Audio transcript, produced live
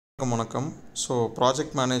வணக்கம். So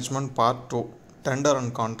project management part 2 tender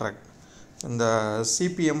and contract. இந்த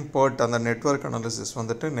CPM PERT அந்த நெட்வொர்க் அனாலிசிஸ்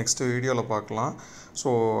வந்துட்டு நெக்ஸ்ட் வீடியோவில் பார்க்கலாம். ஸோ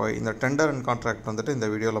இந்த டெண்டர் அண்ட் கான்ட்ராக்ட் வந்துட்டு இந்த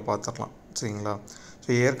வீடியோவில் பார்த்துடலாம், சரிங்களா?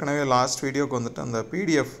 ஸோ ஏற்கனவே லாஸ்ட் வீடியோக்கு வந்துட்டு அந்த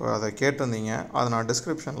பிடிஎஃப் அதை கேட்டிருந்தீங்க, அதை நான்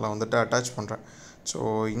டிஸ்கிரிப்ஷனில் வந்துட்டு அட்டாச் பண்ணுறேன். ஸோ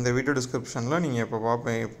இந்த வீடியோ டிஸ்கிரிப்ஷனில் நீங்கள் இப்போ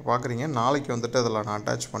பார்க்குறீங்க, நாளைக்கு வந்துட்டு அதில் நான்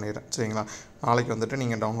அட்டாச் பண்ணிடுறேன், சரிங்களா? நாளைக்கு வந்துட்டு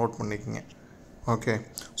நீங்கள் டவுன்லோட் பண்ணிக்கோங்க. ஓகே,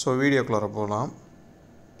 ஸோ வீடியோக்குள்ளார போகலாம்.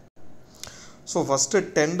 ஸோ ஃபஸ்ட்டு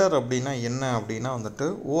டெண்டர் அப்படின்னா என்ன அப்படின்னா வந்துட்டு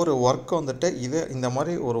ஒரு ஒர்க் வந்துட்டு இந்த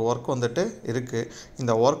மாதிரி ஒரு ஒர்க் வந்துட்டு இருக்குது,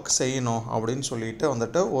 இந்த ஒர்க் செய்யணும் அப்படின்னு சொல்லிட்டு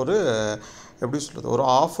வந்துட்டு ஒரு எப்படி சொல்கிறது,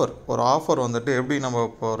 ஒரு ஆஃபர் வந்துட்டு எப்படி நம்ம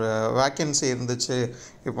இப்போ ஒரு வேக்கன்சி இருந்துச்சு,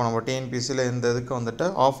 இப்போ நம்ம டிஎன்பிஎஸ்சியில் இந்த இதுக்கு வந்துட்டு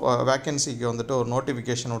வேக்கன்சிக்கு வந்துட்டு ஒரு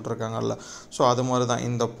நோட்டிஃபிகேஷன் விட்ருக்காங்கல்ல. ஸோ அது மாதிரி தான்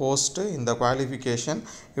இந்த போஸ்ட்டு, இந்த குவாலிஃபிகேஷன்,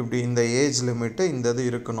 இப்படி இந்த ஏஜ் லிமிட்டு, இந்த இது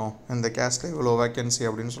இருக்கணும், இந்த கேஸ்ட்டில் இவ்வளோ வேக்கன்சி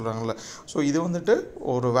அப்படின்னு சொல்கிறாங்கல்ல. ஸோ இது வந்துட்டு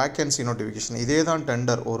ஒரு வேக்கன்சி நோட்டிஃபிகேஷன். இதே தான்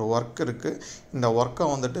டெண்டர். ஒரு ஒர்க் இருக்குது, இந்த ஒர்க்கை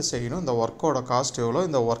வந்துட்டு செய்யணும், இந்த ஒர்க்கோட காஸ்ட் எவ்வளோ,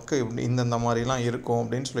 இந்த ஒர்க்கு இப்படி இந்த மாதிரிலாம் இருக்கும்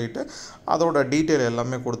அப்படின்னு சொல்லிட்டு அதோட டீட்டெயில்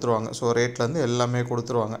எல்லாமே கொடுத்துருவாங்க. ஸோ ரேட்லேருந்து எல்லாமே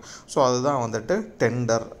கொடுத்துருவாங்க. ஸோ அதுதான் வந்துட்டு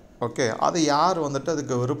டெண்டர். ஓகே, அது யார் வந்துட்டு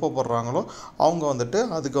அதுக்கு விருப்பப்படுறாங்களோ அவங்க வந்துட்டு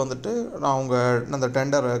அதுக்கு வந்துட்டு அவங்க அந்த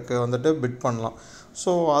டெண்டருக்கு வந்துட்டு பிட் பண்ணலாம்.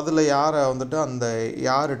 ஸோ அதில் யாரை வந்துட்டு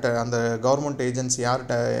அந்த கவர்மெண்ட் ஏஜென்சி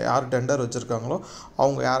யார் டெண்டர் வச்சுருக்காங்களோ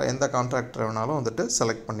அவங்க எந்த கான்ட்ராக்டர் வேணாலும் வந்துட்டு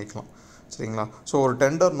செலக்ட் பண்ணிக்கலாம், சரிங்களா? ஸோ ஒரு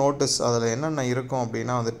டெண்டர் நோட்டீஸ் அதில் என்னென்ன இருக்கும்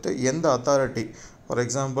அப்படின்னா வந்துட்டு எந்த அத்தாரிட்டி, ஃபார்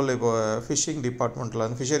எக்ஸாம்பிள் இப்போ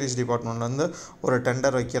ஃபிஷரிஸ் டிபார்ட்மெண்ட்லேருந்து ஒரு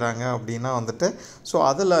டெண்டர் வைக்கிறாங்க அப்படின்னா வந்துட்டு ஸோ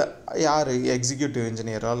அதில் யார் எக்ஸிக்யூட்டிவ்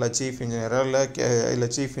இன்ஜினியரா இல்லை சீஃப் இன்ஜினியரா இல்லை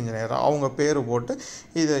சீஃப் இன்ஜினியரா அவங்க பேர் போட்டு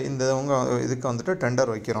இவங்க இதுக்கு வந்துட்டு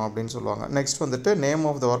டெண்டர் வைக்கிறோம் அப்படின்னு சொல்லுவாங்க. நெக்ஸ்ட் வந்துட்டு name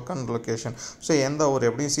of the work and location. So எந்த ஒரு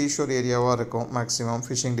எப்படியும் சீஷோர் ஏரியாவாக இருக்கும் maximum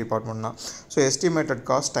phishing டிபார்ட்மெண்ட்னா. So estimated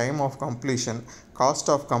cost, time of completion, cost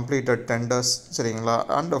of completed tenders, சரிங்களா?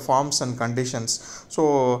 And forms and conditions. So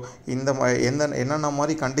என்னென்ன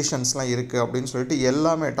மாதிரி கண்டிஷன்ஸ்லாம் இருக்குது அப்படின்னு சொல்லிட்டு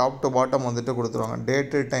எல்லாமே டாப் டு பாட்டம் வந்துட்டு கொடுத்துருவாங்க.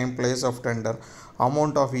 Date, time, place of tender,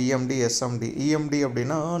 amount of EMD, SMT. EMD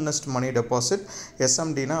அப்படின்னா ஏர்னஸ்ட் மணி டெபாசிட்,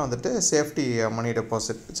 எஸ்எம்டினா வந்துட்டு சேஃப்டி மணி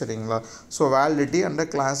டெபாசிட், சரிங்களா? So validity and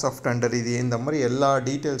class of tender, இது இந்த மாதிரி எல்லா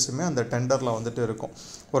டீட்டெயில்ஸுமே அந்த டெண்டரில் வந்துட்டு இருக்கும்.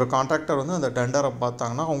 ஒரு கான்ட்ராக்டர் வந்து அந்த டெண்டரை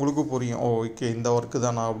பார்த்தாங்கன்னா அவங்களுக்கு புரியும், ஓகே இந்த ஒர்க்கு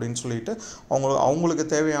தானா அப்படின்னு சொல்லிட்டு அவங்களுக்கு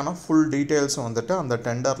தேவையான ஃபுல் டீட்டெயில்ஸும் வந்துட்டு அந்த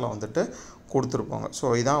டெண்டரில் வந்துட்டு கொடுத்துருப்பாங்க. ஸோ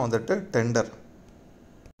இதான் வந்துட்டு டெண்டர்.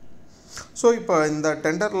 ஸோ இப்போ இந்த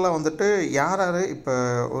டெண்டரில் வந்துட்டு யார் இப்போ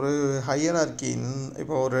ஒரு ஹையரார்கி,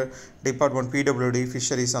 இப்போ ஒரு டிபார்ட்மெண்ட் பிடபிள்யூடி,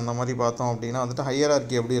 ஃபிஷரிஸ் அந்த மாதிரி பார்த்தோம் அப்படின்னா வந்துட்டு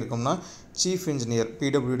ஹையரார்கி எப்படி இருக்கும்னா சீஃப் இன்ஜினியர்,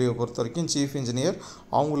 பிடபிள்யூடியை பொறுத்த வரைக்கும் சீஃப் இன்ஜினியர்,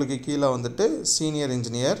 அவங்களுக்கு கீழே வந்துட்டு senior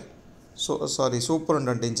engineer,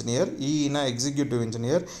 superintendent engineer, இனா executive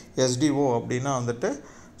engineer, STO அப்படின்னா வந்துட்டு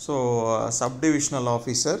சப்டிவிஷனல்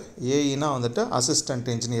ஆஃபீஸர், ஏஇனா வந்துட்டு அசிஸ்டன்ட்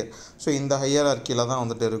இன்ஜினியர். ஸோ இந்த ஹையரார்க்கியில் தான்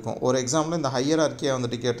வந்துட்டு இருக்கும். ஒரு எக்ஸாம்பிள் இந்த ஹையரார்க்கியை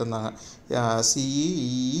வந்துட்டு கேட்டிருந்தாங்க, சிஇ,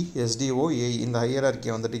 இஇ, எஸ்டிஓ, ஏஇ, இந்த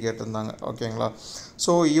ஹையரார்க்கியை வந்துட்டு கேட்டிருந்தாங்க, ஓகேங்களா?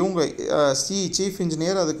 ஸோ இவங்க சீஃப்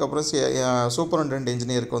இன்ஜினியர், அதுக்கப்புறம் சூப்பரண்டன்ட்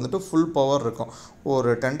இன்ஜினியருக்கு வந்துட்டு ஃபுல் பவர் இருக்கும். ஒரு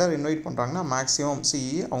டெண்டர் இன்வைட் பண்ணுறாங்கன்னா மேக்ஸிமம்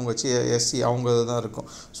சிஇ, அவங்க எஸ்சி அவங்க தான் இருக்கும்.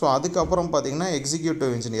 ஸோ அதுக்கப்புறம் பார்த்திங்கன்னா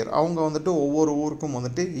எக்ஸிக்யூட்டிவ் இன்ஜினியர், அவங்க வந்துட்டு ஒவ்வொரு ஊருக்கும்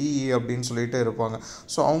வந்துட்டு இஇ அப்படின்னு சொல்லிட்டு இருப்பாங்க.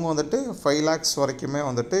 ஸோ அவங்க வந்துட்டு 5 lakhs வரைக்குமே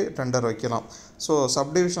வந்துட்டு டெண்டர் வைக்கலாம். ஸோ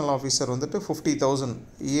சப்டிவிஷனல் ஆஃபீஸர் வந்துட்டு 50,000,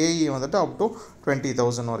 ஏஇ வந்துட்டு அப் டு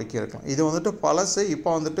 20,000 வரைக்கும் இருக்கலாம். இது வந்துட்டு பழசு, இப்போ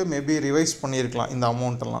வந்துட்டு மேபி ரிவைஸ் பண்ணியிருக்கலாம் இந்த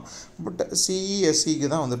அமௌண்ட்டெல்லாம். பட் சிஇஎஸ்சிக்கு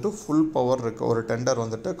தான் வந்துட்டு ஃபுல் பவர் இருக்குது. ஒரு டெண்டர்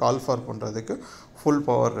வந்துட்டு கால் ஃபார் பண்ணுறதுக்கு ஃபுல்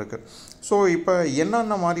பவர் இருக்குது. ஸோ இப்போ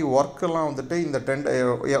என்னென்ன மாதிரி ஒர்க்கெல்லாம் வந்துட்டு இந்த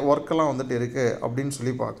ஒர்க்கெல்லாம் வந்துட்டு இருக்குது அப்படின்னு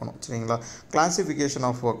சொல்லி பார்க்கணும், சரிங்களா? Classification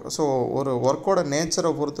of work. ஸோ ஒரு ஒர்க்கோட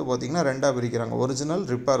நேச்சரை பொறுத்து பார்த்திங்கன்னா ரெண்டாக பிரிக்கிறாங்க. Original,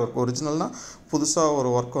 repair work. ஒரிஜினல்னால் புதுசாக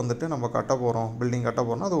ஒரு ஒர்க் வந்துட்டு நம்ம கட்ட போகிறோம், பில்டிங் கட்ட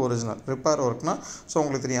போகிறோம்னா அது ஒரிஜினல். ரிப்பேர் ஒர்க்னால் ஸோ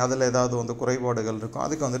உங்களுக்கு தெரியும் அதில் ஏதாவது வந்து குறைபாடுகள் இருக்கும்,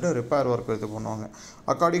 அதுக்கு வந்துட்டு ரிப்பேர் ஒர்க் இது பண்ணுவாங்க.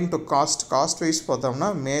 அக்கார்டிங் டு காஸ்ட் வைஸ்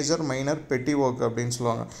பார்த்தோம்னா மேஜர், மைனர், பெட்டி ஒர்க் அப்படின்னு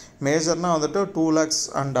சொல்லுவாங்க. மேஜர்னால் வந்துட்டு 2 lakhs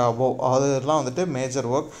அண்ட் அபோவ், அதெல்லாம் வந்துட்டு மேஜர்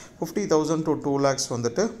ஒர்க். 50,000 to 2 lakhs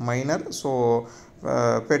வந்துட்டு மைனர். ஸோ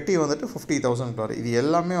பெட்டி வந்துட்டு 50,000 வரும். இது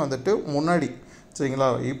எல்லாமே வந்துட்டு முன்னாடி, சரிங்களா?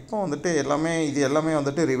 இப்போ வந்துட்டு இது எல்லாமே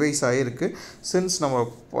வந்துட்டு ரிவைஸ் ஆகிருக்கு. சின்ஸ் நம்ம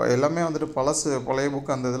எல்லாமே வந்துட்டு பழைய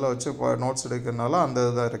புக் அந்த இதில் வச்சு நோட்ஸ் எடுக்கிறதுனால அந்த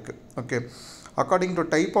இதுதான் இருக்குது. Okay, according to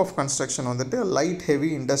type of construction வந்துட்டு லைட், ஹெவி,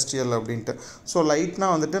 இண்டஸ்ட்ரியல் அப்படின்ட்டு. ஸோ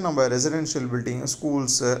லைட்னால் வந்துட்டு நம்ம residential building,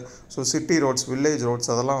 schools, so city roads, village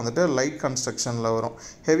roads அதெல்லாம் வந்துட்டு லைட் கன்ஸ்ட்ரக்ஷனில் வரும்.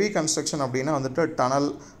 ஹெவி கன்ஸ்ட்ரக்ஷன் அப்படின்னா வந்துட்டு டனல்,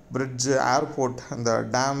 பிரிட்ஜு, ஏர்போர்ட், இந்த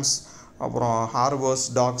டேம்ஸ், அப்புறம் ஹார்பர்ஸ்,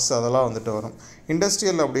 டாக்ஸ் அதெல்லாம் வந்துட்டு வரும்.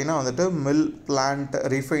 இண்டஸ்ட்ரியல் அப்படின்னா வந்துட்டு mill, plant,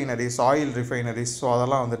 refineries, oil refineries, so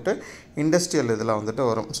அதெல்லாம் வந்துட்டு இண்டஸ்ட்ரியல் இதில் வந்துட்டு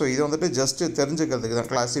வரும். ஸோ இது வந்துட்டு ஜஸ்ட்டு தெரிஞ்சுக்கிறதுக்கு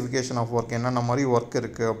தான் கிளாசிஃபிகேஷன் ஆஃப் ஒர்க் என்னென்ன மாதிரி ஒர்க்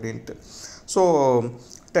இருக்குது அப்படின்ட்டு. ஸோ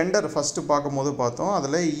டெண்டர் ஃபஸ்ட்டு பார்க்கும்போது பார்த்தோம்,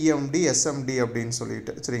 அதில் இஎம்டி, எஸ்எம்டி அப்படின்னு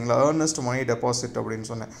சொல்லிட்டு சரிங்களா, ஏர்னஸ்ட் மணி டெபாசிட் அப்படின்னு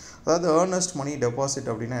சொன்னேன். அதாவது ஏர்னஸ்ட் மணி டெபாசிட்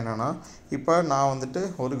அப்படின்னா என்னென்னா, இப்போ நான் வந்துட்டு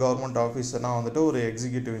ஒரு கவர்மெண்ட் ஆஃபீஸர், நான் வந்துட்டு ஒரு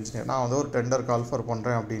எக்ஸிக்யூட்டிவ் இன்ஜினியர், நான் வந்து ஒரு டெண்டர் கால்ஃபர்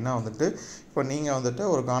பண்ணுறேன் அப்படின்னா வந்துட்டு, இப்போ நீங்கள் வந்துட்டு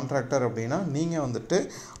ஒரு கான்ட்ராக்டர் அப்படின்னா நீங்கள் வந்துட்டு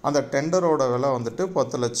அந்த டெண்டரோட விலை வந்துட்டு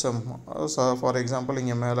 10 லட்சம். ஃபார் எக்ஸாம்பிள்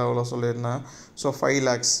இங்கே மேலே எவ்வளோ சொல்லியிருந்தேன், ஸோ 5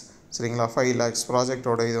 lakhs சரிங்களா, 5 lakhs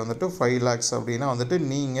ப்ராஜெக்டோட இது வந்துட்டு 5 lakhs அப்படின்னா வந்துட்டு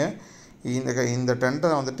நீங்கள் இந்த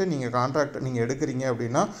டெண்டரை வந்துட்டு நீங்கள் கான்ட்ராக்ட் நீங்கள் எடுக்கிறீங்க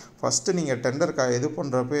அப்படின்னா ஃபஸ்ட்டு நீங்கள் டெண்டர் இது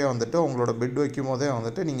பண்ணுறப்பே வந்துட்டு உங்களோட பிட் வைக்கும் போதே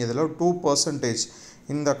வந்துட்டு நீங்கள் இதில் 2%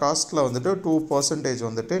 இந்த காஸ்ட்டில் வந்துட்டு 2%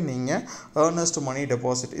 வந்துட்டு நீங்கள் ஏர்னஸ்ட் மணி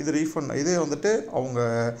டெபாசிட் இது ரீஃபண்ட் இது வந்துட்டு அவங்க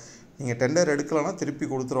நீங்கள் டெண்டர் எடுக்கலைன்னா திருப்பி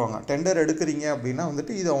கொடுத்துருவாங்க. டெண்டர் எடுக்கிறீங்க அப்படின்னா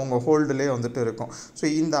வந்துட்டு இது அவங்க ஹோல்டுலேயே வந்துட்டு இருக்கும். ஸோ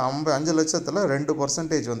இந்த 5 லட்சத்தில்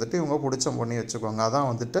 2% வந்துட்டு இவங்க பிடிச்சம் பண்ணி வச்சுக்கோங்க. அதான்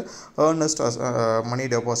வந்துட்டு ஏர்னஸ்ட் மணி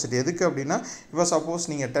டெபாசிட். எதுக்கு அப்படின்னா, இப்போ சப்போஸ்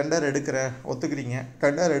நீங்கள் டெண்டர் ஒத்துக்கிறீங்க,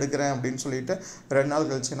 டெண்டர் எடுக்கிறேன் அப்படின்னு சொல்லிட்டு 2 நாள்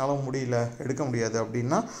கழிச்சுனாலும் எடுக்க முடியாது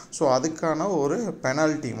அப்படின்னா, ஸோ அதுக்கான ஒரு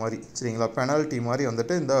பெனால்ட்டி மாதிரி சரிங்களா, பெனால்ட்டி மாதிரி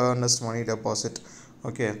வந்துட்டு இந்த ஏர்னஸ்ட் மணி டெபாசிட்.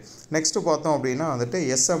 ஓகே, நெக்ஸ்ட்டு பார்த்தோம் அப்படின்னா வந்துட்டு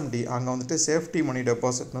எஸ்எம்டி, அங்கே வந்துட்டு சேஃப்டி மணி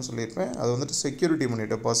டெபாசிட்னு சொல்லியிருப்பேன், அது வந்துட்டு செக்யூரிட்டி மணி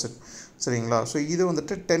டெபாசிட் சரிங்களா. ஸோ இது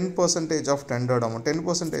வந்துட்டு 10% ஆஃப் டெண்டர்ட் அமௌண்ட்.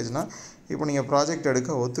 10%னா இப்போ நீங்கள் ப்ராஜெக்ட் எடுக்க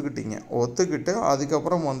ஒத்துக்கிட்டு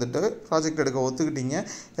அதுக்கப்புறம் வந்துட்டு ப்ராஜெக்ட் எடுக்க ஒத்துக்கிட்டீங்க,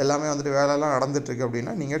 எல்லாமே வந்துட்டு வேலையெல்லாம் நடந்துட்டுருக்கு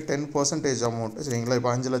அப்படின்னா நீங்கள் 10% அமௌண்ட் சரிங்களா.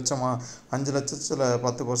 இப்போ 5 லட்சமா, 5 லட்சத்தில்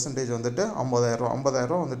 10% வந்துட்டு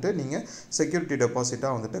 50,000 வந்துட்டு நீங்கள் செக்யூரிட்டி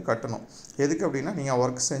டெபாசிட்டாக வந்துட்டு கட்டணும். எதுக்கு அப்படின்னா, நீங்கள்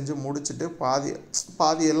ஒர்க் செஞ்சு முடிச்சுட்டு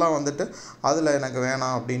பாதியெல்லாம் வந்துட்டு அதில் எனக்கு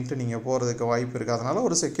வேணாம் அப்படின்ட்டு நீங்கள் போகிறதுக்கு வாய்ப்பு இருக்குது. அதனால்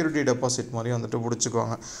ஒரு செக்யூரிட்டி டெபாசிட் மாதிரி வந்துட்டு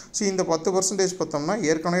பிடிச்சிக்குவாங்க. ஸோ இந்த 10% பார்த்தோம்னா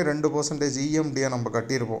ஏற்கனவே 2% இஎம்டியாக நம்ம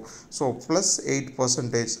கட்டியிருப்போம். ஸோ ப்ளஸ்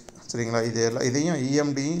 8% சரிங்களா. இதையும்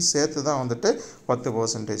இஎம்டியும் சேர்த்து தான் வந்துட்டு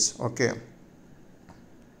 10%. ஓகே,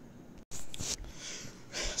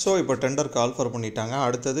 ஸோ இப்போ டெண்டர் கால்ஃபர் பண்ணிட்டாங்க.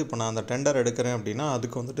 அடுத்தது இப்போ நான் அந்த டெண்டர் எடுக்கிறேன் அப்படின்னா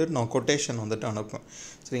அதுக்கு வந்துட்டு நான் கொட்டேஷன் வந்துட்டு அனுப்புவேன்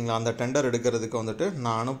சரிங்களா. அந்த டெண்டர் எடுக்கிறதுக்கு வந்துட்டு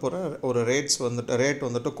நான் அனுப்புகிற ஒரு ரேட்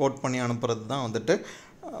வந்துட்டு கோட் பண்ணி அனுப்புறது தான் வந்துட்டு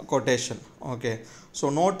quotation. Okay, so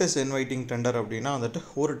notice inviting tender அப்படின்னா வந்துட்டு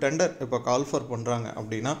ஒரு டெண்டர் இப்போ கால்ஃபர் பண்ணுறாங்க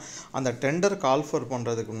அப்படின்னா அந்த டெண்டர் கால்ஃபர்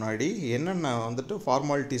பண்ணுறதுக்கு முன்னாடி என்னென்ன வந்துட்டு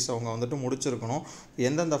ஃபார்மாலிட்டிஸ் அவங்க வந்துட்டு முடிச்சிருக்கணும்,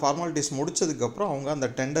 எந்தெந்த ஃபார்மாலிட்டிஸ் முடிச்சதுக்கப்புறம் அவங்க அந்த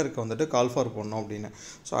டெண்டருக்கு வந்துட்டு கால்ஃபர் பண்ணணும் அப்படின்னு.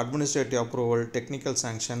 So administrative approval, technical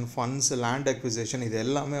sanction, funds, land acquisition, இது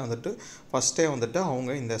எல்லாமே வந்துட்டு ஃபஸ்ட்டே வந்துட்டு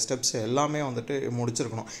அவங்க இந்த ஸ்டெப்ஸ் எல்லாமே வந்துட்டு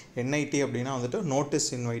முடிச்சிருக்கணும். என்ஐடி அப்படின்னா வந்துட்டு நோட்டீஸ்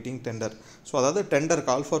இன்வைட்டிங் டெண்டர். ஸோ அதாவது டெண்டர்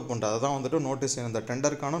கால்ஃபர் பண்ணுறது அதுதான் வந்துட்டு நோட்டீஸ், இந்த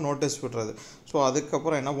டெண்டருக்கான நோட்டீஸ் விடுறது. ஸோ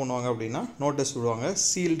அதுக்கப்புறம் என்ன பண்ணுவாங்க அப்படின்னா நோட்டீஸ் விடுவாங்க.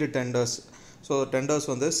 சீல்டு டெண்டர்ஸ், ஸோ டெண்டர்ஸ்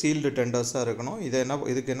வந்து சீல்டு டெண்டர்ஸாக இருக்கணும்.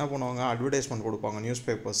 இதுக்கு என்ன பண்ணுவாங்க, அட்வர்டைஸ்மெண்ட் கொடுப்பாங்க நியூஸ்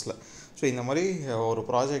பேப்பர்ஸில். ஸோ இந்த மாதிரி ஒரு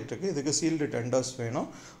ப்ராஜெக்ட்டுக்கு இதுக்கு சீல்டு டெண்டர்ஸ்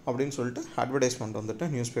வேணும் அப்படின்னு சொல்லிட்டு அட்வர்டைஸ்மெண்ட் வந்துட்டு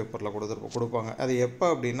நியூஸ் பேப்பரில் கொடுப்பாங்க. அது எப்போ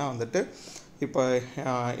அப்படின்னா வந்துட்டு இப்போ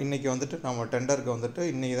இன்றைக்கி வந்துட்டு நம்ம டெண்டருக்கு வந்துட்டு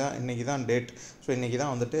இன்றைக்கி தான் டேட், ஸோ இன்றைக்கி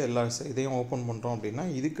தான் வந்துட்டு எல்லா இதையும் ஓப்பன் பண்ணுறோம் அப்படின்னா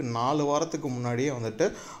இதுக்கு 4 வாரத்துக்கு முன்னாடியே வந்துட்டு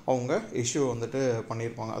அவங்க இஷ்யூ வந்துட்டு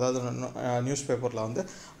பண்ணியிருப்பாங்க. அதாவது நியூஸ் பேப்பரில் வந்து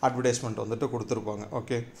அட்வர்டைஸ்மெண்ட் வந்துட்டு கொடுத்துருப்பாங்க.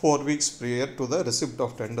 Okay, 4 weeks prior to the receipt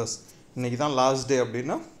of tenders. இன்றைக்கி தான் லாஸ்ட் டே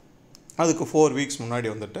அப்படின்னா அதுக்கு 4 weeks முன்னாடி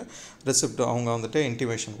வந்துட்டு ரிசிப்ட் அவங்க வந்துட்டு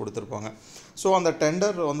இன்டிமேஷன் கொடுத்துருப்பாங்க. ஸோ அந்த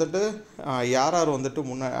டெண்டர் வந்துட்டு யார் வந்துட்டு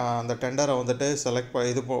அந்த டெண்டரை வந்துட்டு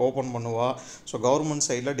ஓப்பன் பண்ணுவா. ஸோ கவர்மெண்ட்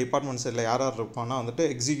சைடில், டிபார்ட்மெண்ட் சைடில் யார் இருப்பான்னா வந்துட்டு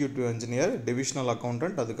எக்ஸிக்யூட்டிவ் இன்ஜினியர், டிவிஷனல்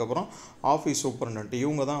அக்கௌண்டன்ட், அதுக்கப்புறம் ஆஃபீஸ் சூப்பரண்டன்ட்,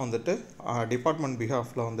 இவங்க தான் வந்துட்டு டிபார்ட்மெண்ட்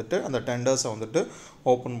பிஹாஃபில் வந்துட்டு அந்த டெண்டர்ஸை வந்துட்டு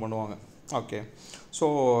ஓப்பன் பண்ணுவாங்க. ஓகே, ஸோ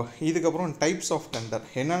இதுக்கப்புறம் டைப்ஸ் ஆஃப் டெண்டர்,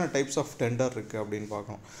 என்னென்ன டைப்ஸ் ஆஃப் டெண்டர் இருக்குது அப்படின்னு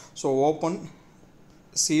பார்க்கணும். So open,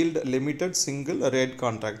 sealed, limited, single, rate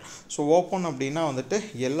contract. So open அப்படின்னா வந்துட்டு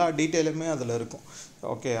எல்லா டீட்டெயிலுமே அதில் இருக்கும்.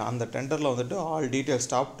 ஓகே, அந்த டெண்டரில் வந்துட்டு all details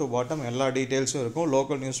top to bottom எல்லா டீட்டெயில்ஸும் இருக்கும்.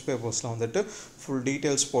 லோக்கல் நியூஸ் பேப்பர்ஸில் வந்துட்டு ஃபுல்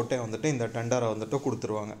டீட்டெயில்ஸ் போட்டே வந்துட்டு இந்த டெண்டரை வந்துட்டு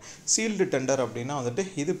கொடுத்துருவாங்க. சீல்டு டெண்டர் அப்படின்னா வந்துட்டு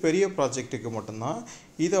இது பெரிய ப்ராஜெக்ட்டுக்கு மட்டும்தான்,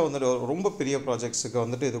 இதை வந்துட்டு ரொம்ப பெரிய ப்ராஜெக்ட்ஸுக்கு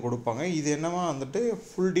வந்துட்டு இது கொடுப்பாங்க. இது என்னவா வந்துட்டு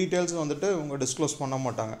ஃபுல் டீட்டெயில்ஸ் வந்துட்டு இவங்க டிஸ்க்ளோஸ் பண்ண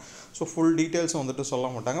மாட்டாங்க. ஸோ ஃபுல் டீட்டெயில்ஸ் வந்துட்டு சொல்ல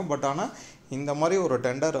மாட்டாங்க. பட் ஆனால் இந்த மாதிரி ஒரு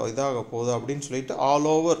டெண்டர் இதாக போகுது அப்படின்னு சொல்லிட்டு ஆல்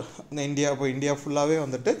ஓவர் இந்தியா ஃபுல்லாகவே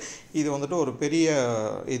வந்துட்டு இது வந்துட்டு ஒரு பெரிய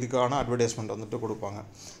இதுக்கான அட்வர்டைஸ்மெண்ட் வந்துட்டு கொடுப்பாங்க.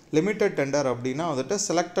 லிமிட்டட் டெண்டர் அப்படின்னா வந்துட்டு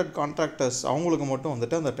செலக்டட் கான்ட்ராக்டர்ஸ் அவங்களுக்கு மட்டும்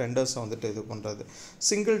வந்துட்டு அந்த டெண்டர்ஸை வந்துட்டு இது பண்ணுறது.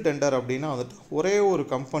 சிங்கிள் டெண்டர் அப்படின்னா வந்துட்டு ஒரே ஒரு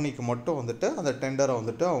கம்பெனிக்கு மட்டும் வந்துட்டு அந்த டெண்டரை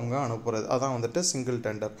வந்துட்டு அவங்க அனுப்புறது, அதான் வந்துட்டு single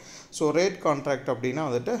tender. So rate contract அப்படின்னா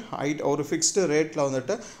வந்துட்டு ஒரு ஃபிக்ஸ்டு ரேட்டில்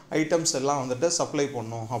வந்துட்டு ஐட்டம்ஸ் எல்லாம் வந்துட்டு சப்ளை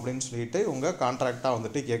பண்ணும் அப்படின்னு சொல்லிட்டு உங்கள் கான்ட்ராக்டாக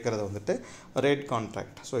வந்துட்டு கேட்குறது வந்துட்டு ரேட்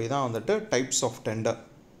கான்ட்ராக்ட். ஸோ இதான் வந்துட்டு டைப்ஸ் ஆஃப் டெண்டர்.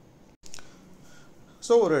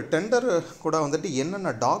 ஸோ ஒரு டெண்டர் கூட வந்துட்டு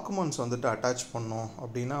என்னென்ன டாக்குமெண்ட்ஸ் வந்துட்டு அட்டாச் பண்ணோம்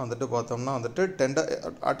அப்படின்னா வந்துட்டு பார்த்தோம்னா வந்துட்டு டெண்டர்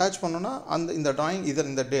அட்டாச் பண்ணோன்னா இந்த ட்ராயிங்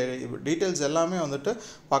இந்த டீட்டெயில்ஸ் எல்லாமே வந்துட்டு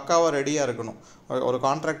பக்காவாக ரெடியாக இருக்கணும். ஒரு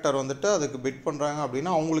கான்ட்ராக்டர் வந்துட்டு அதுக்கு பிட் பண்ணுறாங்க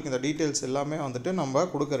அப்படின்னா அவங்களுக்கு இந்த டீட்டெயில்ஸ் எல்லாமே வந்துட்டு நம்ம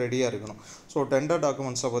கொடுக்க ரெடியாக இருக்கணும். ஸோ டெண்டர்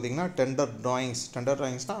டாக்குமெண்ட்ஸை பார்த்திங்கன்னா டெண்டர்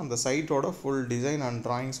ட்ராயிங்ஸ்னால் அந்த சைட்டோட ஃபுல் டிசைன் அண்ட்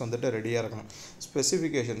ட்ராயிங்ஸ் வந்துட்டு ரெடியாக இருக்கணும்.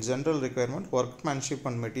 Specification, general requirement, workmanship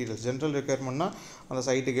and materials. General ரெக்குயர்மெண்ட்னா அந்த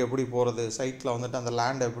சைட்டுக்கு எப்படி போகிறது, சைட்டில் வந்துட்டு அந்த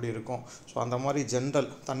லேண்ட் எப்படி இருக்கும், ஸோ அந்த மாதிரி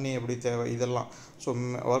ஜென்ரல் தண்ணி எப்படி தேவை இதெல்லாம். ஸோ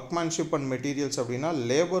ஒர்க்மேன்ஷிப் அண்ட் மெட்டீரியல்ஸ் அப்படின்னா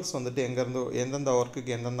லேபர்ஸ் வந்துட்டு எங்கேருந்து எந்தெந்த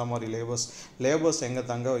ஒர்க்குக்கு எந்தெந்த மாதிரி லேபர்ஸ் எங்கே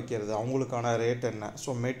தங்க வைக்கிறது, அவங்களுக்கான ரேட் என்ன, ஸோ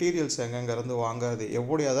மெட்டீரியல்ஸ் எங்கெங்கேருந்து வாங்குறது,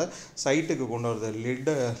 எப்படி அதை சைட்டுக்கு கொண்டு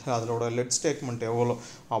வருது, அதோட லெட் ஸ்டேட்மெண்ட் எவ்வளோ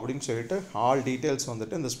அப்படின்னு சொல்லிட்டு ஆல் டீட்டெயில்ஸ்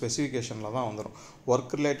வந்துட்டு இந்த ஸ்பெசிஃபிகேஷனில் தான் வந்துடும்.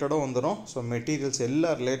 ஒர்க் ரிலேட்டடும் வந்துடும். ஸோ மெட்டீரியல்ஸ் எல்லா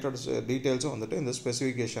ரிலேட்டட் டீட்டெயில்ஸும் வந்துட்டு இந்த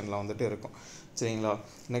ஸ்பெசிஃபிகேஷனில் வந்துட்டு இருக்கும். சரிங்களா?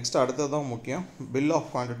 நெக்ஸ்ட் அடுத்தது தான் முக்கியம், பில் ஆஃப்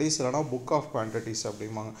குவான்டிட்டிஸ் இல்லைனா புக் ஆஃப் குவான்டிட்டிஸ்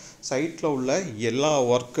அப்படிம்பாங்க. சைட்டில் உள்ள எல்லா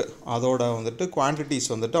ஒர்க்கு அதோட வந்துட்டு குவான்டிட்டிஸ்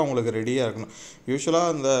வந்துட்டு அவங்களுக்கு ரெடியாக இருக்கணும்.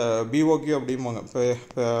 யூஸ்வலாக இந்த பிஓக்யூ அப்படிம்பாங்க. இப்போ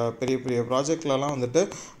பெரிய பெரிய ப்ராஜெக்ட்லலாம் வந்துட்டு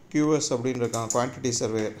QS அப்படின்னு இருக்காங்க, quantity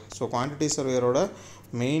surveyor. So quantity சர்வேயரோட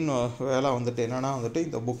main வேலை வந்துட்டு என்னென்னா வந்துட்டு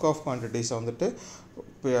இந்த புக் ஆஃப் குவான்டிட்டிஸை வந்துட்டு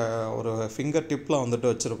ஒரு ஃபிங்கர் டிப்பில் வந்துட்டு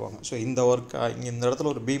வச்சுருப்பாங்க. ஸோ இந்த ஒர்க் இங்கே இந்த இடத்துல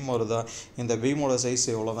ஒரு பீம் வருதா, இந்த பீமோட சைஸ்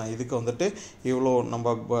இவ்வளோ தான், இதுக்கு வந்துட்டு இவ்வளோ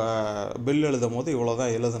நம்ம பில் எழுதும் போது இவ்வளோ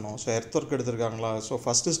தான் எழுதணும். So earth work எடுத்திருக்காங்களா, so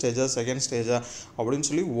first ஸ்டேஜா second ஸ்டேஜா அப்படின்னு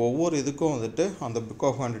சொல்லி ஒவ்வொரு இதுக்கும் வந்துட்டு அந்த புக்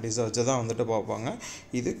ஆஃப் குவான்டிட்டிஸை வச்சு தான் வந்துட்டு பார்ப்பாங்க.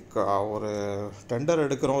 இது ஒரு டெண்டர்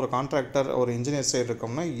எடுக்கிறோம், ஒரு கான்ட்ராக்டர் ஒரு இன்ஜினியர் சைடு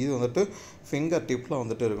இருக்கோம்னா இது வந்துட்டு ஃபிங்கர் டிப்பில்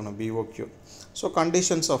வந்துட்டு இருக்கணும் BOQ. So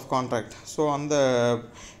conditions of contract. So அந்த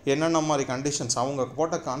என்னென்ன மாதிரி கண்டிஷன்ஸ் அவங்க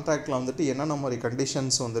போட்ட கான்ட்ராக்டில் வந்துட்டு என்னென்ன மாதிரி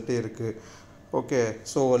கண்டிஷன்ஸ் வந்துட்டு இருக்குது. ஓகே,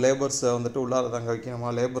 ஸோ லேபர்ஸை வந்துட்டு உள்ளார தங்க வைக்கணுமா,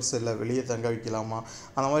 லேபர்ஸ் இல்லை வெளியே தங்க வைக்கலாமா,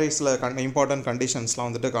 அந்த மாதிரி சில இம்பார்ட்டன்ட் கண்டிஷன்ஸ்லாம்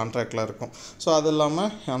வந்துட்டு கான்ட்ராக்டில் இருக்கும். ஸோ அது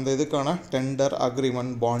இல்லாமல் அந்த இதுக்கான டெண்டர்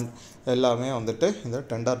அக்ரிமெண்ட் பாண்ட் எல்லாமே வந்துட்டு இந்த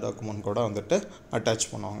டெண்டர் டாக்குமெண்ட் கூட வந்துட்டு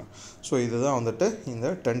அட்டாச் பண்ணுவாங்க. ஸோ இதுதான் வந்துட்டு இந்த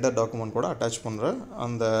டெண்டர் டாக்குமெண்ட் கூட அட்டாச் பண்ணுற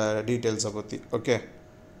அந்த டீட்டெயில்ஸை பற்றி. ஓகே,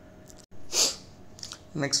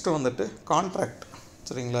 நெக்ஸ்ட்டு வந்துட்டு கான்ட்ராக்ட்.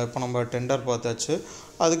 சரிங்களா? இப்போ நம்ம டெண்டர் பார்த்தாச்சு,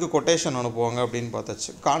 அதுக்கு கொட்டேஷன் அனுப்புவாங்க அப்படின்னு பார்த்தாச்சு.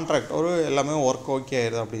 கான்ட்ராக்ட் ஒரு எல்லாமே ஒர்க் ஓகே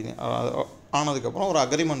ஆயிடுது அப்படின்னு ஆனதுக்கப்புறம் ஒரு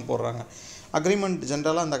அக்ரிமெண்ட் போடுறாங்க. அக்ரிமெண்ட்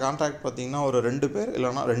ஜென்ரலாக அந்த கான்ட்ராக்ட் பார்த்திங்கன்னா ஒரு 2 பேர்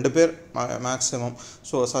இல்லைனா 2 பேர் மேக்ஸிமம்,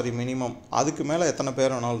 மினிமம், அதுக்கு மேலே எத்தனை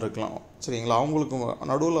பேர் வேணாலும் இருக்கலாம். சரிங்களா? அவங்களுக்கு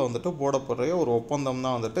நடுவில் வந்துட்டு போடப்படுற ஒரு ஒப்பந்தம்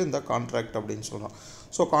தான் வந்துட்டு இந்த கான்ட்ராக்ட் அப்படின்னு சொல்கிறோம்.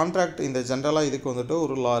 ஸோ கான்ட்ராக்ட் இந்த ஜென்ரலாக இதுக்கு வந்துட்டு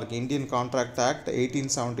ஒரு லா இருக்குது, Indian contract act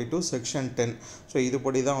 1872 section 10. So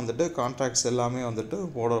இதுபடி தான் வந்துட்டு கான்ட்ராக்ட்ஸ் எல்லாமே வந்துட்டு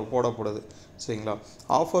போடப்படுது. சரிங்களா?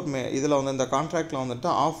 இதில் வந்து இந்த கான்ட்ராக்டில் வந்துட்டு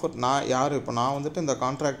இப்போ நான் வந்துட்டு இந்த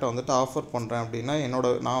கான்ட்ராக்டை வந்துட்டு ஆஃபர் பண்ணுறேன் அப்படின்னா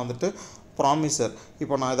நான் வந்துட்டு ப்ராமிசர்.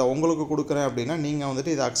 இப்போ நான் இதை உங்களுக்கு கொடுக்குறேன் அப்படின்னா நீங்கள்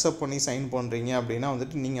வந்துட்டு இதை அக்செப்ட் பண்ணி சைன் பண்ணுறீங்க அப்படின்னா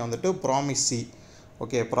வந்துட்டு நீங்கள் வந்துட்டு ப்ராமிஸி.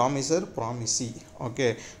 ஓகே, ப்ராமிசர் ப்ராமிஸி. ஓகே,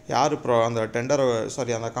 யார் அந்த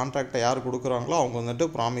அந்த கான்ட்ராக்டை யார் கொடுக்குறாங்களோ அவங்க வந்துட்டு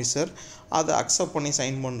ப்ராமிசர், அதை அக்செப்ட் பண்ணி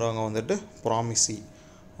சைன் பண்ணுறவங்க வந்துட்டு ப்ராமிஸி.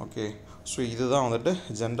 ஓகே, ஸோ இதுதான் வந்துட்டு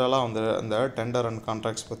ஜென்ரலாக வந்து இந்த டெண்டர் அண்ட்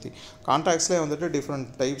கான்ட்ராக்ட்ஸ் பற்றி. கான்ட்ராக்ட்ஸ்லேயே வந்துட்டு டிஃப்ரெண்ட்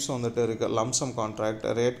டைப்ஸ் வந்துட்டு இருக்குது. Lump sum contract,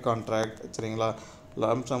 rate contract. சரிங்களா?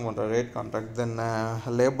 லம்சம் கான்ட்ராக்ட், ரேட் கான்ட்ராக்ட், தென்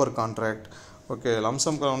லேபர் கான்ட்ராக்ட். ஓகே,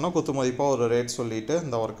 லம்சம் கான்ட்ராக்ட்னா குத்து மதிப்பாக ஒரு ரேட் சொல்லிவிட்டு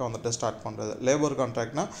இந்த ஒர்க்கை வந்துட்டு ஸ்டார்ட் பண்ணுறது. லேபர்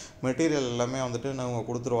கான்ட்ராக்ட்னா மெட்டீரியல் எல்லாமே வந்துட்டு அவங்க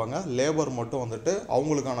கொடுத்துருவாங்க, லேபர் மட்டும் வந்துட்டு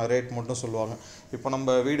அவங்களுக்கான ரேட் மட்டும் சொல்லுவாங்க. இப்போ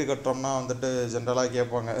நம்ம வீடு கட்டுறோம்னா வந்துட்டு ஜென்ரலாக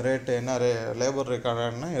கேட்பாங்க ரேட்டு என்ன, லேபர்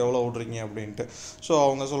இருக்காங்கன்னா எவ்வளோ விட்றீங்க அப்படின்ட்டு. ஸோ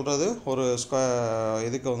அவங்க சொல்கிறது ஒரு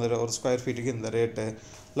இதுக்கு வந்துட்டு ஒரு ஸ்கொயர் ஃபீட்டுக்கு இந்த ரேட்டு,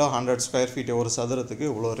 இல்லை 100 ஸ்கொயர் ஃபீட்டு ஒரு சதுரத்துக்கு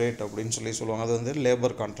இவ்வளோ ரேட் அப்படின்னு சொல்லுவாங்க. அது வந்து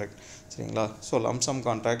லேபர் கான்ட்ராக்ட். சரிங்களா? So lump sum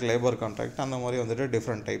contract, labour contract, அந்த மாதிரி வந்துட்டு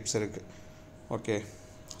டிஃப்ரெண்ட் டைப்ஸ் இருக்குது. ஓகே,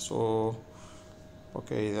 ஸோ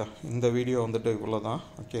இந்த வீடியோ வந்துட்டு இவ்வளோ தான்.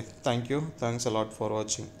 Okay, thank you, thanks a lot for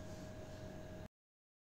வாட்சிங்.